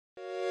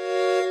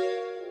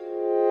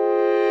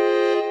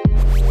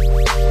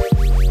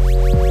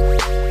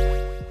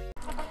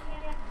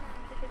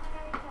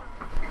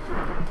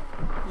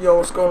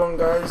going on,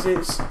 guys?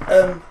 It's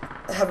Heaven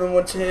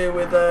Winta here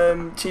with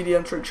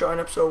TDM Trickshotting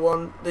episode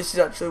 1. This is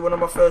actually one of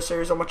my first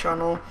series on my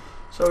channel.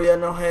 So yeah,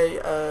 no hey,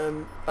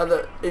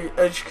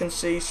 as you can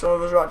see, some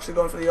of us are actually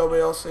going for the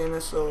OBL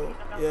scene, so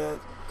yeah.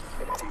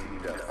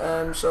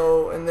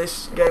 So in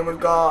this game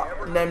we've got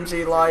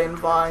Nemzi, Lion,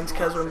 Vines,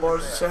 Kezza and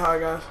Boris. Say hi,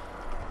 guys.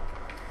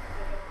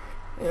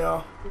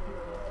 Yeah.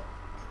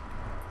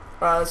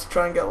 Right, let's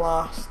try and get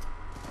last.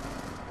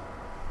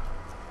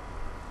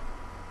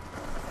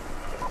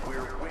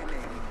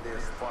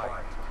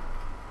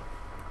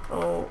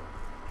 Oh,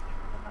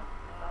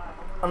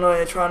 I know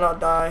you try not to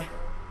die.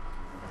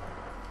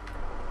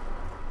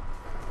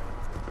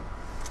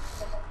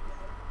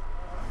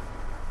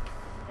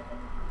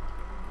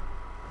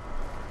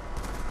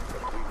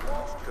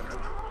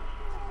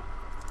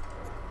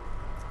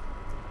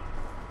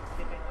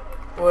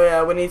 Well,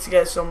 yeah, we need to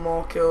get some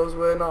more kills.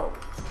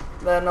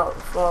 They're not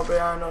far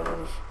behind on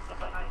us.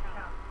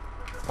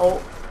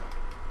 Oh.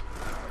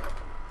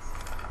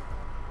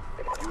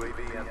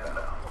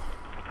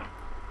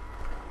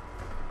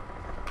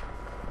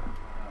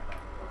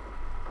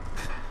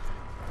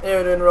 Here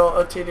we're doing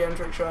a TDM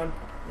Trickshotting,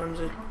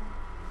 Nemzi.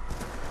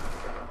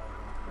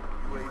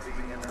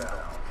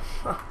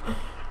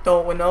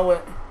 Don't we know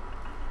it?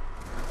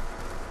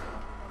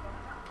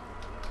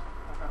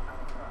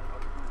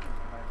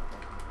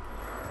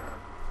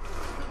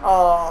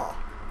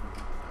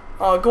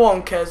 Oh, go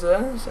on,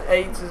 Kezza. It's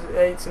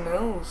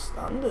 8-0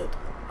 standard.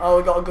 Oh,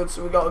 we got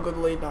a good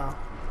lead now.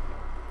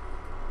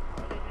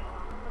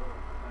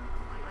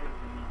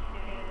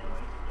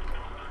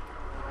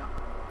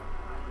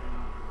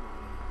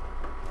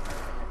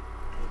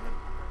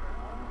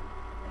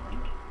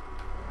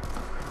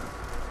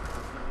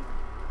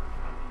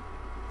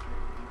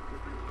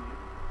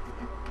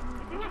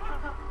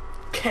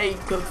 Okay,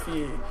 good for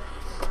you.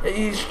 It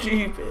is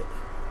stupid.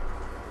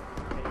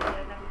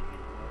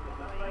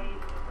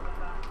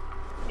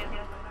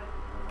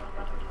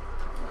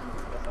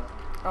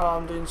 Oh,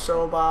 I'm doing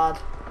so bad.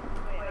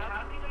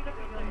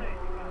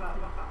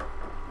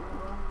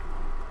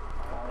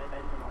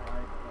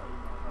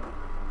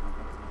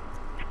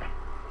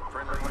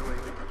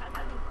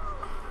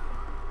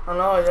 I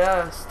know,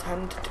 yeah, it's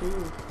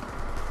 10-2.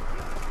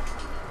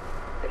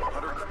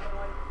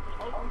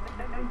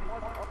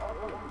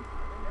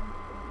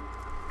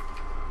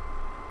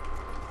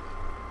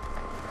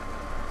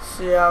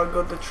 See how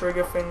good the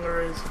trigger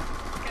finger is.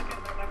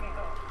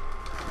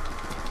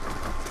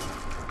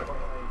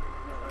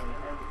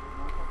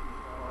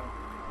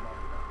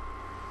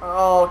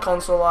 Oh,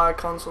 console lag.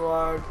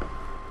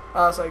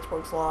 That's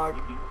Xbox lag.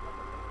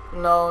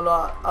 No,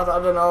 I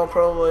don't know,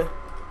 probably.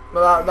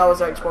 But that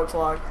was Xbox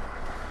lag.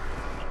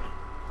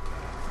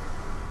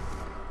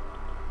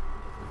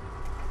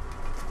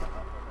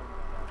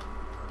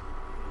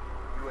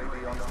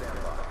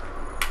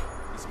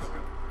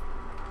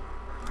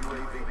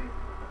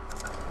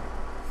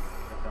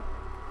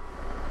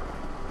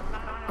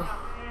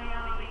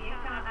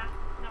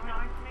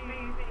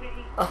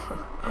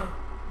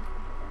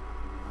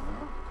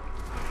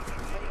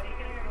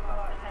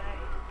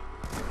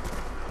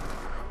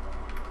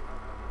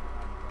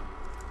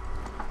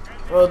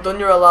 Well done,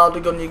 you're allowed a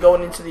gun. You're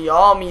going into the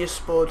army, you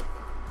spud.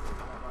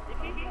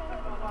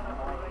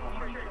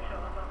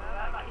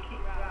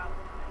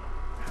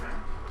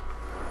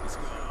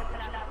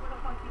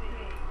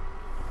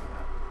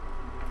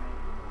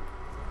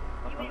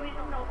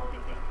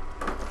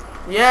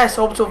 Yes,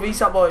 orbital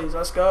VSAT, boys.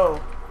 Let's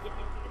go.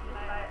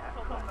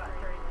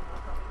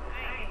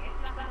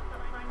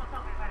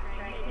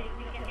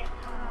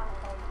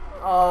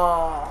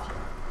 Oh,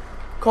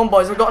 come on,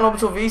 boys. I've got an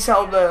orbital VSAT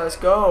up there. Let's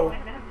go.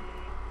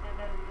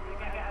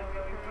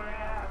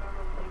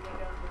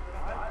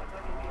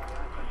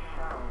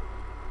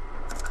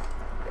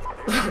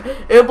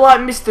 It'll be like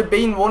Mr.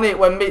 Bean, won it,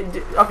 when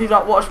have you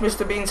not watched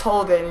Mr. Bean's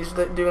Holiday and he's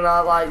doing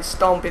that like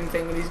stomping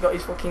thing and he's got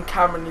his fucking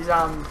camera in his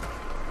hand.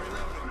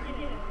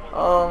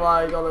 Oh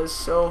my god, that's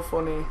so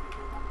funny.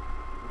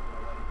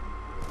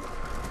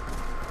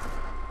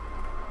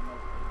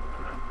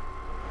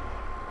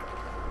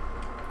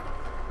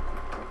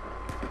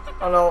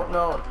 Oh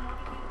no.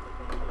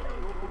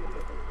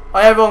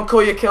 Alright, everyone,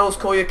 call your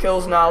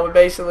kills now. We're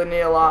basically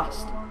near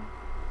last.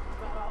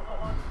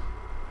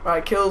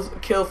 Right, kill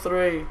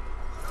 3.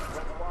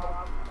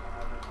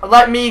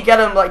 Let me get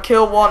him, like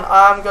kill 1,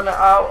 I'm gonna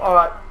out.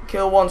 Alright,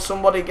 kill 1,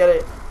 somebody get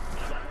it.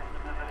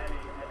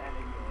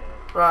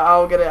 Right,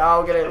 I'll get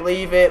it,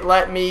 leave it,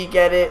 let me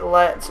get it,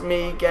 Let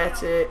me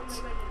get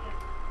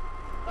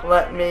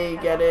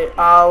it,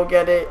 I'll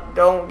get it,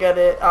 don't get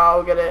it,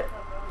 I'll get it,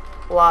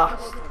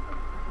 last.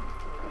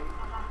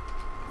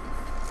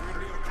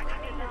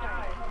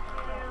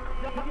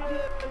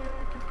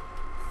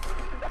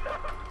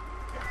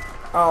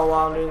 Oh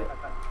wow, dude.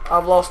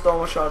 I've lost all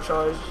my shot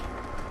choice.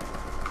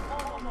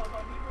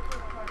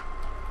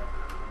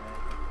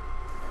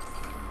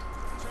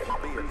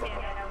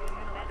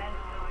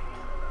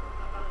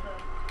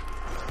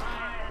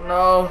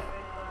 No.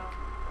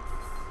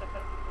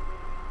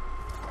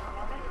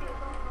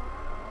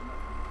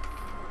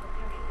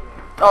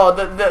 Oh,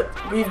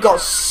 we've got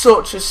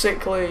such a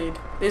sick lead.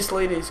 This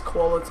lead is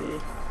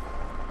quality.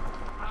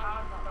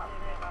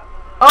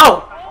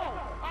 Oh!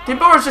 Did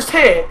Boris just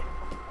hit?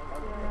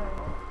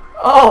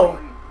 Oh!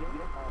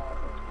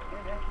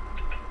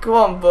 Come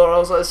on,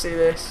 Boris, let's see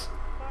this.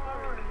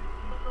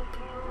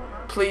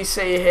 Please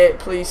say he hit,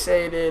 please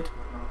say he did.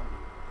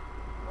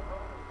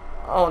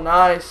 Oh,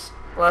 nice.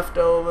 Left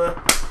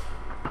over.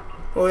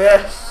 Oh,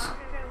 yes.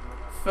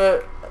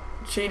 For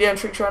TDM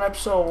Trickshotting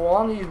episode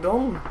 1, he's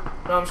done.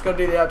 Now I'm just going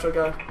to do the outro,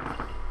 guy.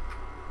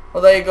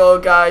 Well, there you go,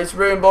 guys.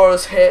 Ruin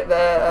Boris hit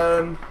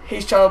there.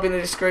 His channel will be in the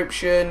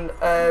description.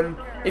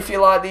 If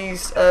you like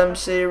these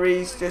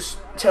series, just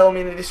tell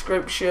me in the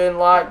description.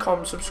 Like,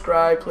 comment,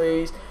 subscribe,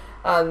 please.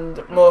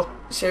 And more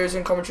series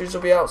and commentaries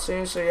will be out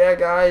soon. So, yeah,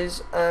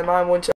 guys. I'm Winta.